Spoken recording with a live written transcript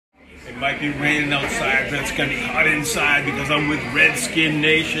might be raining outside, but it's going to be hot inside because I'm with Redskin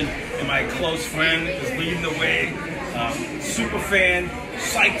Nation, and my close friend is leading the way. Super fan,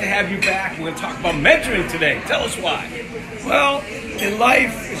 psyched to have you back. We're going to talk about mentoring today. Tell us why. Well, in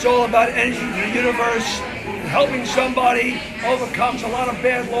life, it's all about energy to the universe, helping somebody overcomes a lot of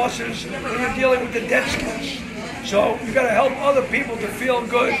bad losses when you're dealing with the debt skills. So you got to help other people to feel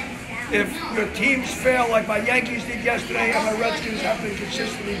good. If your teams fail, like my Yankees did yesterday, and my Redskins have been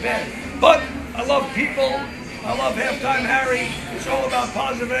consistently bad. But I love people. I love Halftime Harry. It's all about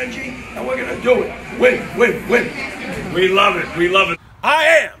positive energy, and we're going to do it. Win, win, win. We love it. We love it. I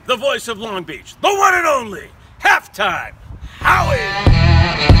am the voice of Long Beach, the one and only Halftime Howie.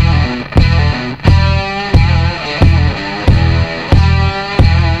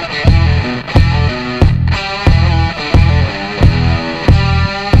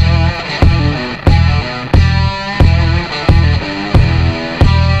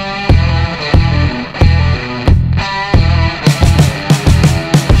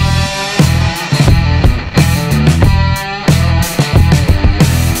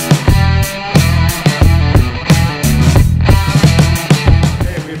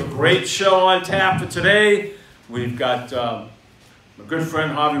 Great show on tap for today. We've got my good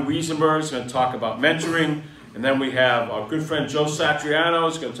friend Howie Wiesenberg is going to talk about mentoring, and then we have our good friend Joe Satriano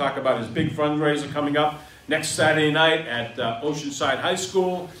is going to talk about his big fundraiser coming up next Saturday night at Oceanside High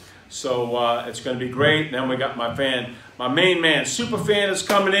School. So it's going to be great. And then we got my main man, super fan, is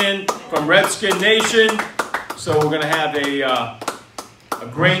coming in from Redskin Nation. So we're going to have a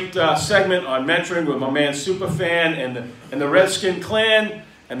great segment on mentoring with my man Superfan and the Redskin clan.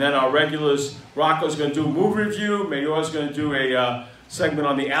 And then our regulars, Rocco's going to do a movie review. Mayor's going to do a segment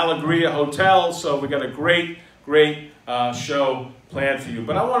on the Alegria Hotel. So we got a great show planned for you.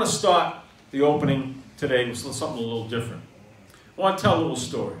 But I want to start the opening today with something a little different. I want to tell a little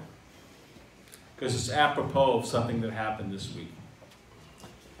story, because it's apropos of something that happened this week.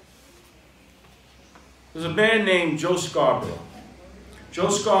 There's a man named Joe Scarborough. Joe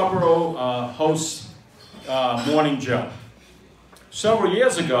Scarborough hosts Morning Joe. Several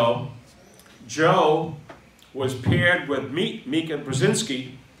years ago, Joe was paired with Mika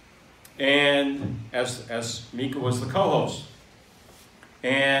Brzezinski, and as Mika was the co-host.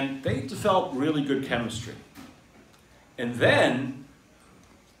 And they developed really good chemistry. And then,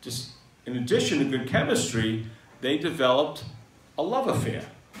 just in addition to good chemistry, they developed a love affair.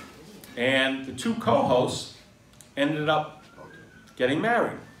 And the two co-hosts ended up getting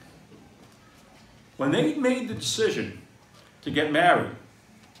married. When they made the decision to get married,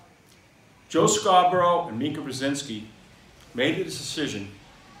 Joe Scarborough and Mika Brzezinski made the decision.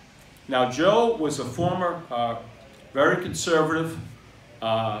 Now, Joe was a former, very conservative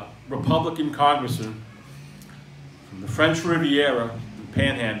Republican congressman from the French Riviera, the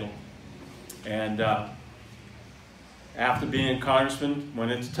Panhandle, and after being a congressman,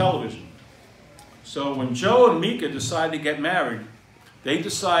 went into television. So when Joe and Mika decided to get married, they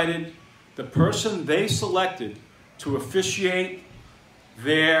decided the person they selected to officiate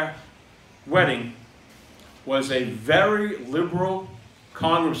their wedding was a very liberal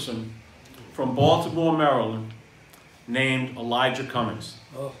congressman from Baltimore, Maryland, named Elijah Cummings.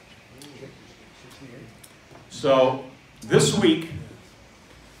 So this week,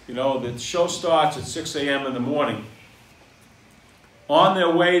 you know, the show starts at 6 a.m. in the morning. On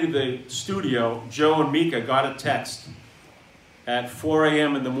their way to the studio, Joe and Mika got a text at 4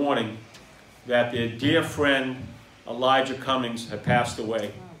 a.m. in the morning that their dear friend Elijah Cummings had passed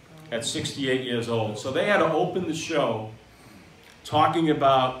away at 68 years old. So they had to open the show talking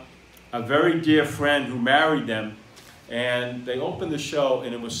about a very dear friend who married them, and they opened the show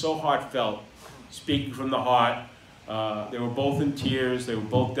and it was so heartfelt, speaking from the heart. They were both in tears, they were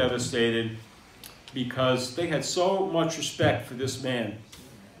both devastated because they had so much respect for this man.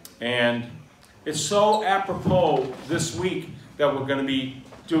 And it's so apropos this week that we're going to be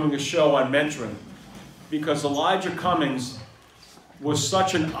doing a show on mentoring, because Elijah Cummings was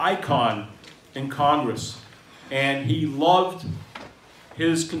such an icon in Congress, and he loved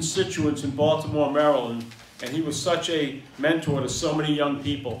his constituents in Baltimore, Maryland, and he was such a mentor to so many young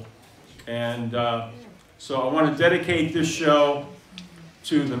people. And so I want to dedicate this show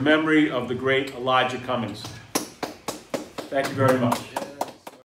to the memory of the great Elijah Cummings. Thank you very much.